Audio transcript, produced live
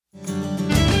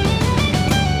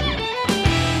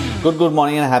Good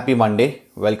morning and happy Monday.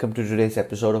 Welcome to today's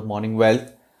episode of Morning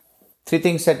Wealth. Three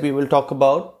things that we will talk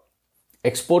about: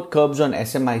 export curbs on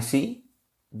SMIC,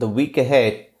 the week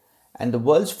ahead, and the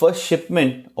world's first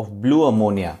shipment of blue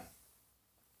ammonia.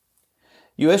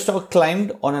 US stock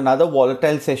climbed on another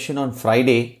volatile session on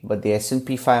Friday, but the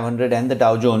S&P 500 and the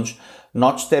Dow Jones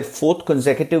notched their fourth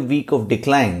consecutive week of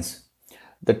declines.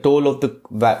 The toll of the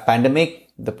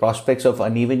pandemic, the prospects of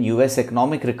uneven US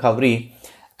economic recovery,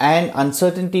 and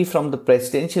uncertainty from the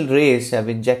presidential race have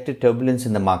injected turbulence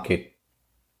in the market.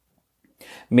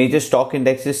 Major stock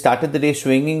indexes started the day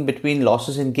swinging between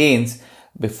losses and gains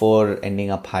before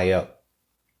ending up higher.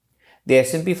 The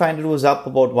S&P 500 was up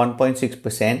about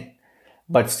 1.6%,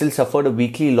 but still suffered a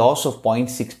weekly loss of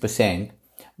 0.6%.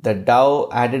 The Dow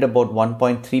added about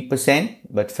 1.3%,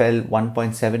 but fell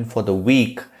 1.7% for the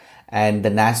week, and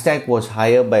the Nasdaq was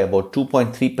higher by about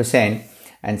 2.3%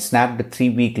 and snapped a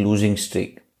 3-week losing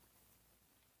streak.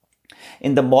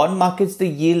 In the bond markets, the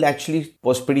yield actually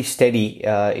was pretty steady.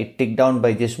 It ticked down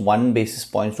by just 1 basis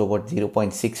point to about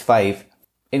 0.65.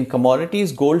 In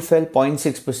commodities, gold fell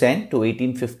 0.6% to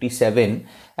 1857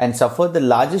 and suffered the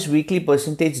largest weekly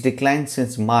percentage decline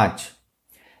since March.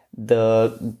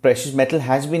 The precious metal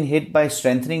has been hit by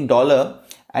strengthening dollar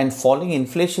and falling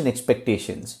inflation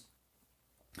expectations.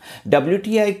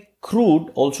 WTI crude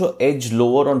also edged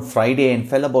lower on Friday and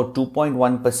fell about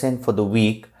 2.1% for the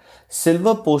week.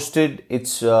 Silver posted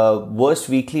its worst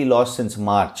weekly loss since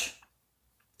March.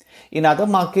 In other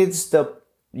markets, the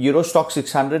Euro Stoxx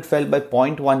 600 fell by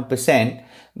 0.1%.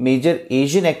 Major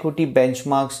Asian equity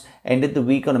benchmarks ended the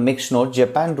week on a mixed note.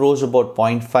 Japan rose about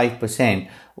 0.5%,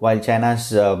 while China's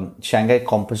Shanghai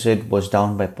Composite was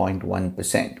down by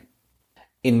 0.1%.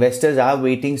 Investors are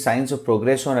waiting signs of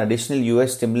progress on additional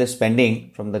US stimulus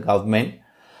spending from the government.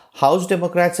 House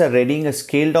Democrats are readying a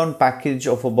scaled-down package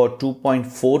of about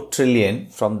 2.4 trillion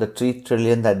from the 3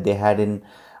 trillion that they had in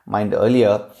mind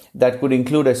earlier. That could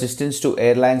include assistance to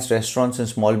airlines, restaurants, and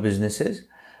small businesses.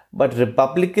 But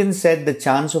Republicans said the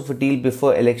chance of a deal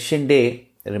before Election Day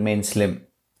remains slim.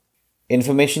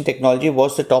 Information technology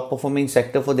was the top-performing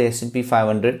sector for the S&P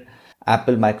 500.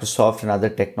 Apple, Microsoft, and other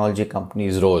technology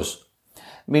companies rose.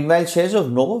 Meanwhile, shares of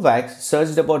Novavax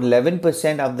surged about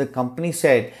 11% after the company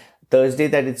said Thursday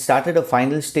that it started a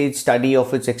final stage study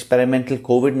of its experimental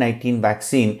COVID-19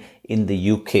 vaccine in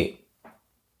the UK.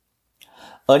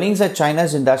 Earnings at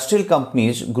China's industrial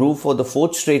companies grew for the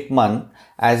fourth straight month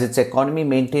as its economy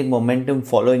maintained momentum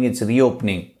following its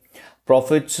reopening.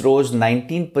 Profits rose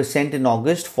 19% in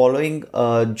August following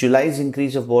July's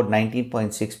increase of about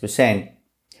 19.6%.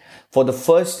 For the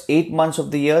first 8 months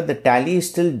of the year, the tally is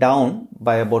still down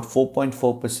by about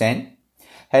 4.4%.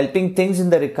 Helping things in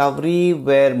the recovery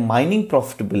were mining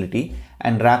profitability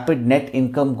and rapid net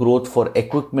income growth for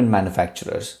equipment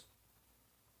manufacturers.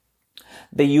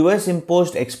 The US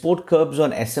imposed export curbs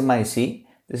on SMIC.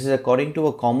 This is according to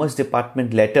a Commerce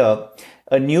Department letter,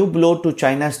 a new blow to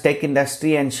China's tech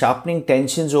industry and sharpening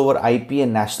tensions over IP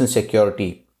and national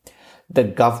security. The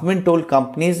government told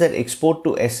companies that export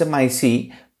to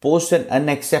SMIC posed an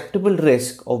unacceptable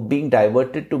risk of being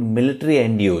diverted to military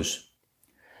end use.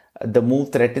 The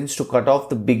move threatens to cut off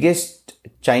the biggest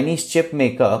Chinese chip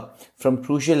maker from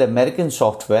crucial American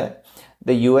software.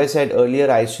 The US had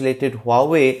earlier isolated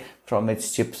Huawei from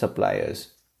its chip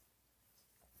suppliers.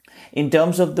 In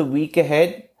terms of the week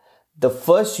ahead, the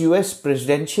first US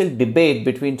presidential debate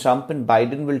between Trump and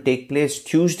Biden will take place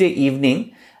Tuesday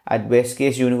evening at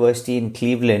Westcase University in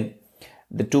Cleveland.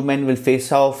 The two men will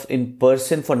face off in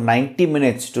person for 90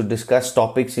 minutes to discuss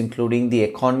topics including the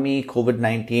economy,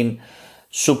 COVID-19,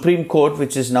 Supreme Court,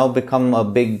 which has now become a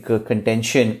big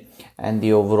contention, and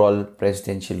the overall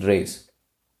presidential race.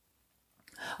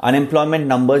 Unemployment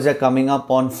numbers are coming up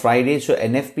on Friday, so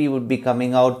NFP would be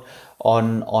coming out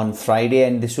on Friday,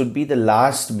 and this would be the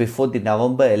last before the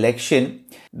November election.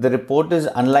 The report is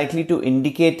unlikely to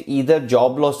indicate either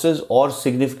job losses or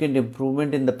significant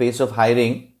improvement in the pace of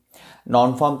hiring.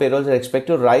 Non-farm payrolls are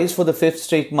expected to rise for the fifth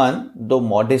straight month, though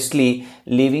modestly,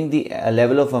 leaving the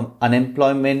level of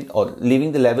employment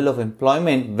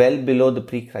well below the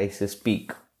pre-crisis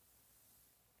peak.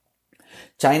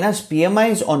 China's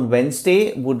PMIs on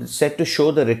Wednesday would set to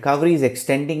show the recovery is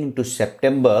extending into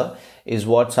September, is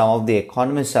what some of the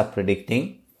economists are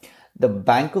predicting. The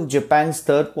Bank of Japan's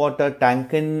third quarter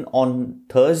Tankan on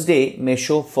Thursday may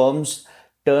show firms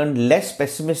turned less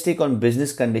pessimistic on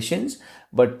business conditions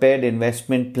but pared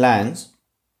investment plans.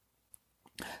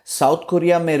 South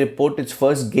Korea may report its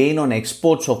first gain on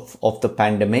exports of the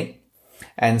pandemic,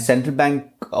 and central bank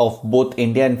of both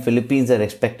India and Philippines are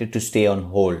expected to stay on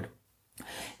hold.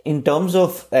 In terms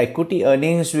of equity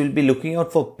earnings, we'll be looking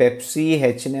out for Pepsi,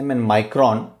 H&M and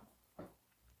Micron.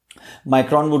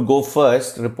 Micron would go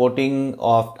first, reporting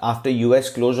after US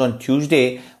close on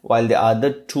Tuesday, while the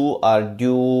other two are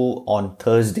due on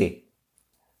Thursday.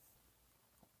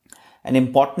 An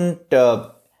important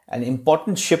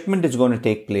shipment is going to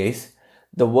take place.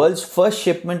 The world's first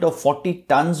shipment of 40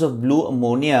 tons of blue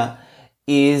ammonia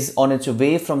is on its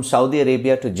way from Saudi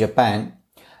Arabia to Japan,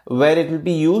 where it will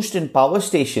be used in power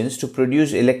stations to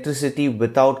produce electricity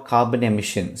without carbon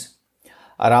emissions.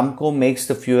 Aramco makes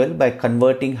the fuel by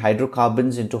converting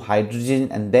hydrocarbons into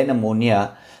hydrogen and then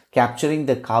ammonia, capturing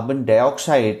the carbon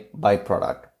dioxide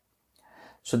byproduct.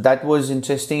 So that was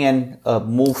interesting, and a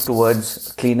move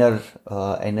towards cleaner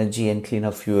energy and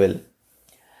cleaner fuel.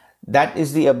 That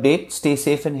is the update. Stay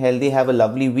safe and healthy. Have a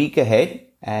lovely week ahead,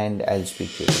 and I'll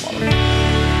speak to you tomorrow.